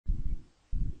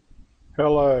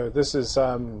Hello, this is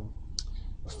a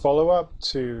follow-up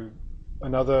to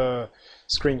another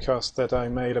screencast that I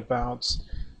made about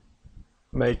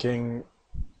making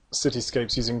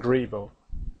cityscapes using Greeble,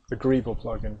 the Greeble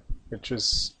plugin, which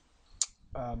is,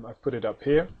 I've put it up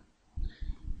here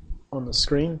on the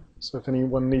screen. So if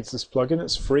anyone needs this plugin,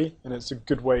 it's free and it's a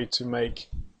good way to make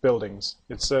buildings.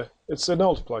 It's an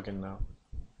old plugin now.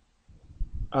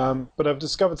 But I've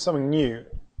discovered something new,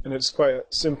 and it's quite a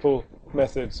simple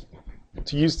method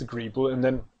to use the Greeble and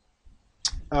then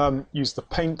use the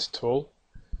paint tool,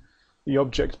 the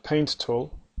object paint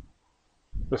tool,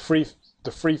 the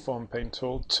freeform paint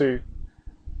tool to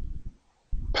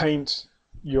paint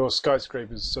your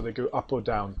skyscrapers so they go up or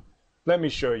down. Let me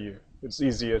show you. It's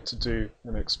easier to do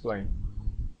and explain.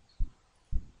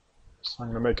 So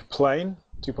I'm going to make a plane,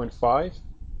 2.5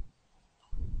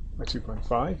 by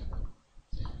 2.5,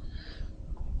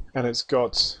 and it's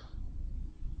got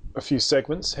a few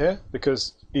segments here,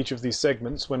 because each of these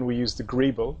segments, when we use the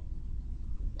Greeble,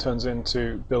 turns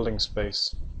into building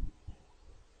space.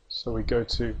 So we go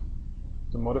to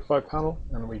the modify panel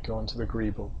and we go onto the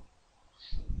Greeble.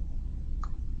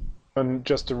 And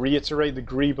just to reiterate, the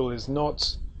Greeble is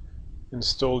not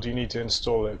installed. You need to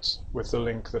install it with the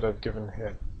link that I've given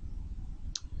here.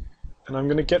 And I'm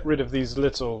going to get rid of these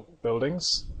little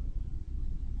buildings,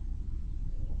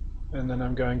 and then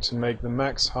I'm going to make the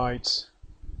max height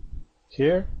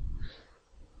here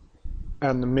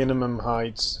and the minimum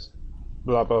height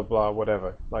blah blah blah,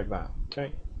 whatever, like that.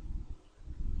 Okay,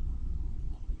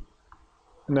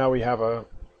 now we have a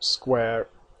square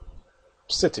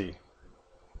city.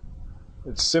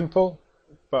 It's simple,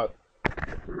 but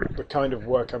the kind of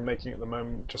work I'm making at the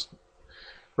moment just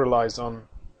relies on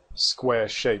square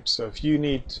shapes. So if you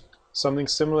need something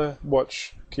similar,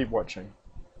 keep watching.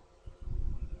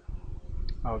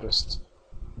 I'll just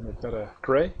make that a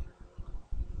gray.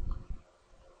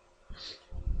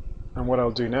 And what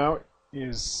I'll do now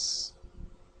is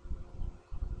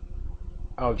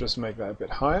I'll just make that a bit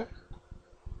higher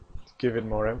to give it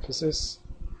more emphasis.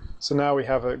 So now we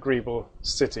have a Greeble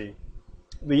city.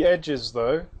 The edges,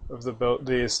 though, of the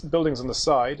buildings on the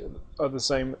side are the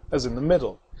same as in the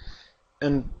middle.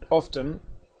 And often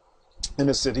in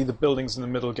a city, the buildings in the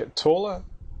middle get taller,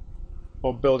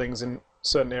 or buildings in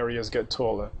certain areas get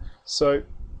taller. So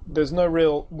there's no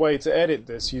real way to edit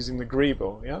this using the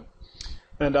Greeble, yeah?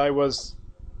 And I was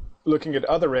looking at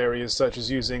other areas, such as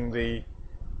using the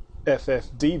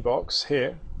FFD box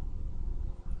here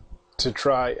to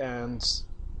try and,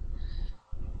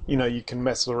 you can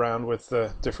mess around with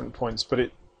the different points, but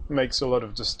it makes a lot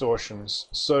of distortions.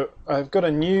 So I've got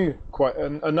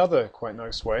another quite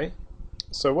nice way.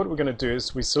 So what we're going to do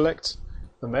is we select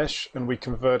the mesh and we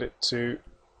convert it to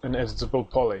an editable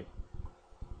poly,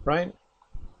 right?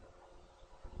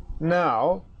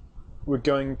 Now we're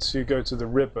going to go to the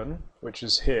ribbon, which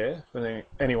is here, for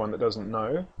anyone that doesn't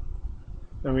know,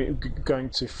 and we're going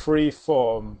to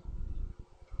Freeform.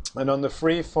 And on the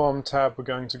Freeform tab, we're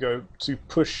going to go to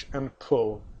push and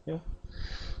pull. Yeah.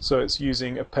 So it's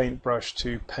using a paintbrush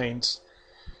to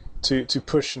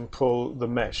push and pull the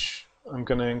mesh. I'm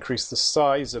going to increase the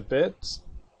size a bit,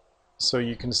 so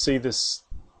you can see this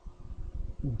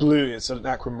blue. It's an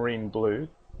aquamarine blue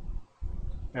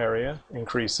area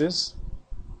increases.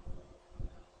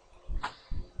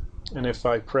 And if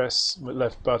I press the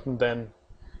left button, then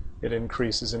it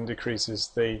increases and decreases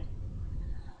the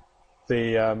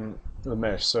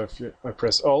mesh. So if I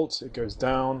press Alt, it goes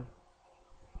down,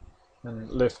 and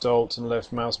lift Alt and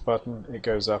left mouse button, it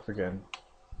goes up again.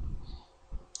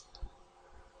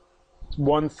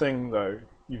 One thing though,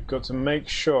 you've got to make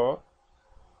sure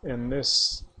in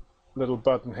this little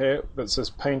button here that says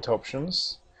Paint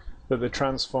Options that the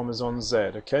transform is on Z.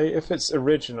 Okay, if it's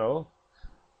original,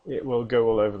 it will go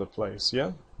all over the place,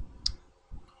 yeah?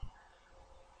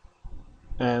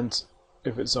 And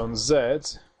if it's on Z,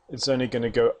 it's only going to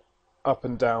go up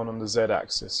and down on the Z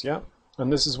axis, yeah?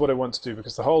 And this is what I want to do,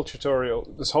 because the whole tutorial,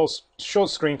 this whole short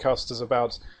screencast is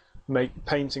about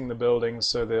painting the buildings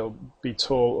so they'll be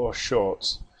tall or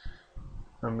short.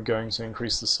 I'm going to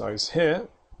increase the size here.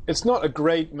 It's not a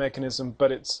great mechanism,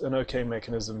 but it's an okay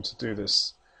mechanism to do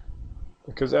this.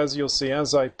 Because as you'll see,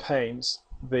 as I paint,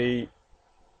 the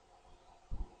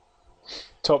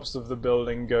tops of the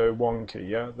building go wonky,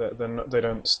 yeah? They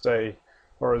don't stay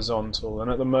horizontal. And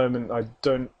at the moment, I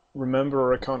don't remember,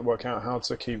 or I can't work out how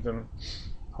to keep them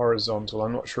horizontal.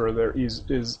 I'm not sure there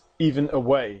is even a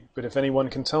way, but if anyone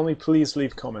can tell me, please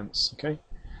leave comments, okay?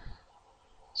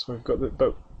 So we've got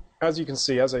but as you can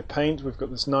see, as I paint, we've got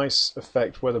this nice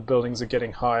effect where the buildings are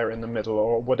getting higher in the middle,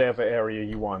 or whatever area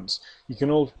you want. You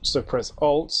can also press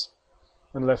Alt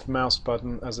and left mouse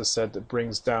button, as I said, that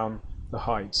brings down the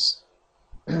heights.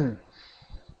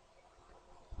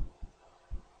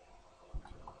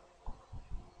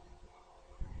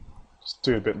 Just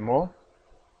do a bit more.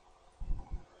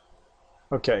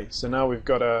 Okay, so now we've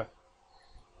got a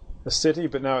city,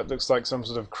 but now it looks like some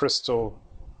sort of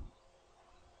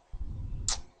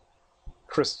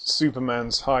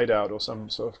Superman's hideout or some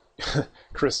sort of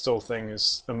crystal thing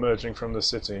is emerging from the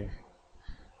city.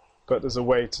 But there's a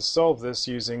way to solve this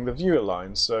using the view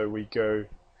align. So we go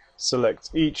select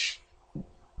each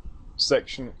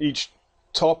section, each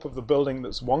top of the building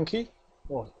that's wonky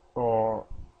or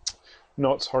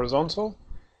not horizontal,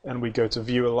 and we go to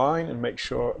view align and make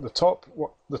sure the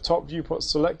top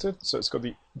viewport's selected, so it's got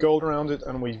the gold around it,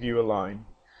 and we view align,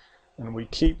 and we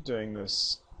keep doing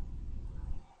this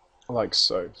like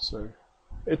so. So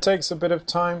it takes a bit of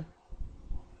time,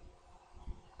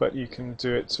 but you can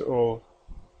do it to all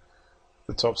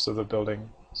the tops of the building.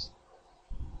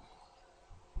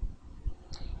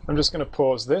 I'm just going to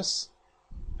pause this,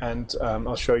 and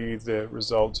I'll show you the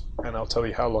result, and I'll tell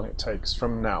you how long it takes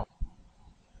from now.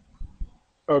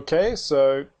 Okay,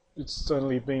 so it's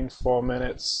only been 4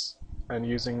 minutes, and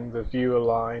using the view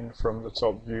align from the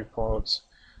top viewport,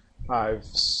 I've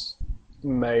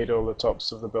made all the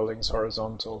tops of the buildings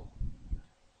horizontal.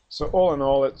 So all in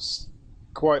all, it's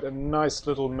quite a nice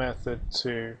little method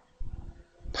to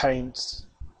paint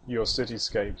your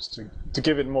cityscapes, to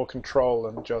give it more control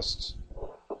than just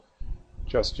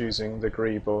using the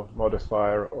greeble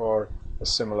modifier or a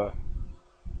similar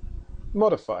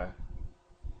modifier.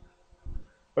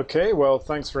 Okay, well,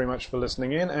 thanks very much for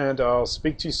listening in, and I'll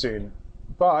speak to you soon.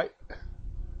 Bye.